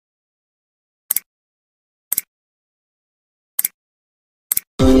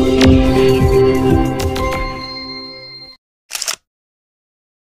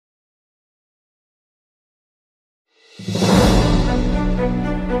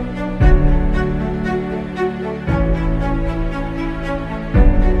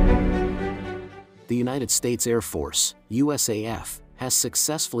United States Air Force, USAF, has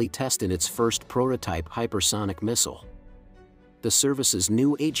successfully tested its first prototype hypersonic missile. The service's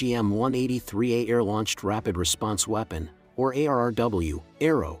new AGM-183A Air-Launched Rapid Response Weapon, or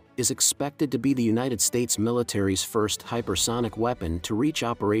ARRW, is expected to be the United States military's first hypersonic weapon to reach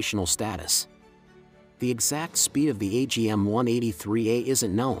operational status. The exact speed of the AGM-183A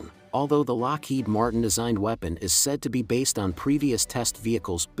isn't known, although the Lockheed Martin-designed weapon is said to be based on previous test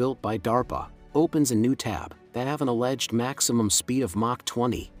vehicles built by DARPA. Opens a new tab that have an alleged maximum speed of Mach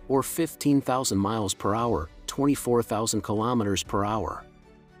 20, or 15,000 miles per hour, 24,000 kilometers per hour.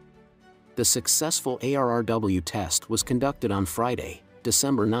 The successful ARRW test was conducted on Friday,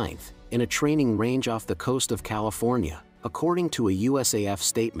 December 9th, in a training range off the coast of California, according to a USAF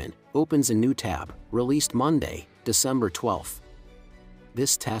statement. Opens a new tab, released Monday, December 12th.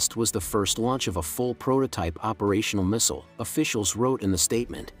 This test was the first launch of a full prototype operational missile, officials wrote in the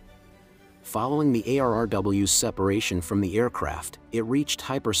statement. Following the ARRW's separation from the aircraft, it reached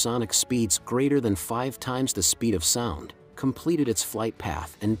hypersonic speeds greater than 5 times the speed of sound, completed its flight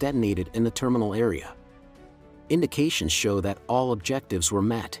path and detonated in the terminal area. Indications show that all objectives were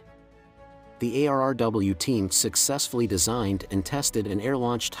met. The ARRW team successfully designed and tested an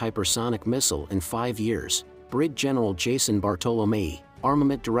air-launched hypersonic missile in 5 years, Brig General Jason Bartolomei,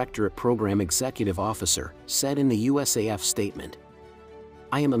 Armament Directorate Program Executive Officer, said in the USAF statement.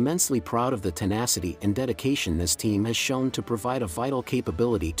 I am immensely proud of the tenacity and dedication this team has shown to provide a vital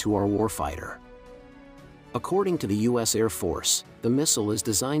capability to our warfighter. According to the U.S. Air Force, the missile is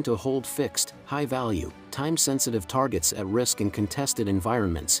designed to hold fixed, high-value, time-sensitive targets at risk in contested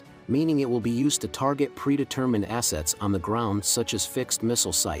environments, meaning it will be used to target predetermined assets on the ground such as fixed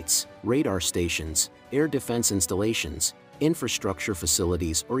missile sites, radar stations, air defense installations, infrastructure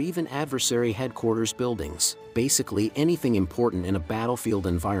facilities, or even adversary headquarters buildings. Basically anything important in a battlefield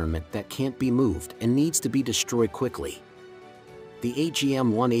environment that can't be moved and needs to be destroyed quickly. The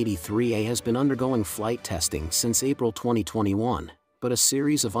AGM-183A has been undergoing flight testing since April 2021, but a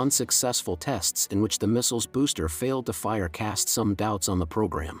series of unsuccessful tests in which the missile's booster failed to fire cast some doubts on the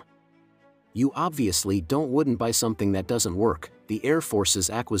program. You obviously wouldn't buy something that doesn't work, the Air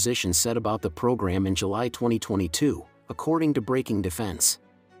Force's acquisition said about the program in July 2022, according to Breaking Defense.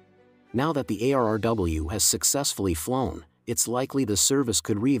 Now that the ARRW has successfully flown, it's likely the service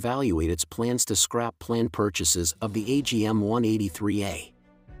could reevaluate its plans to scrap planned purchases of the AGM-183A.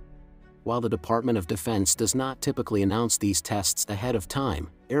 While the Department of Defense does not typically announce these tests ahead of time,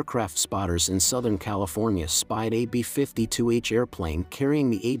 aircraft spotters in Southern California spied a B-52H airplane carrying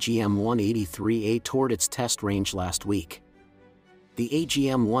the AGM-183A toward its test range last week. The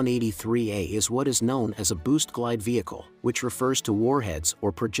AGM-183A is what is known as a boost glide vehicle, which refers to warheads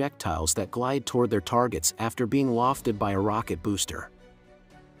or projectiles that glide toward their targets after being lofted by a rocket booster.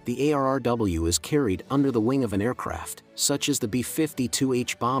 The ARRW is carried under the wing of an aircraft, such as the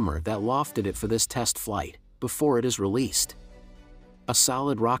B-52H bomber that lofted it for this test flight, before it is released. A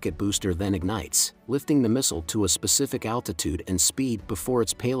solid rocket booster then ignites, lifting the missile to a specific altitude and speed before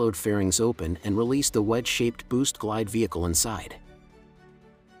its payload fairings open and release the wedge-shaped boost glide vehicle inside.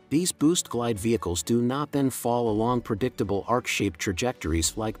 These boost glide vehicles do not then fall along predictable arc-shaped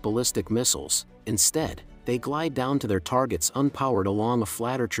trajectories like ballistic missiles. Instead, they glide down to their targets unpowered along a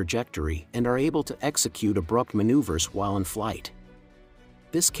flatter trajectory and are able to execute abrupt maneuvers while in flight.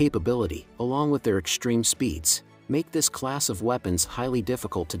 This capability, along with their extreme speeds, make this class of weapons highly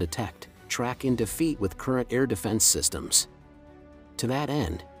difficult to detect, track and defeat with current air defense systems. To that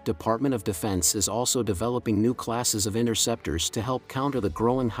end, Department of Defense is also developing new classes of interceptors to help counter the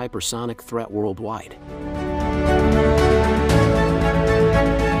growing hypersonic threat worldwide.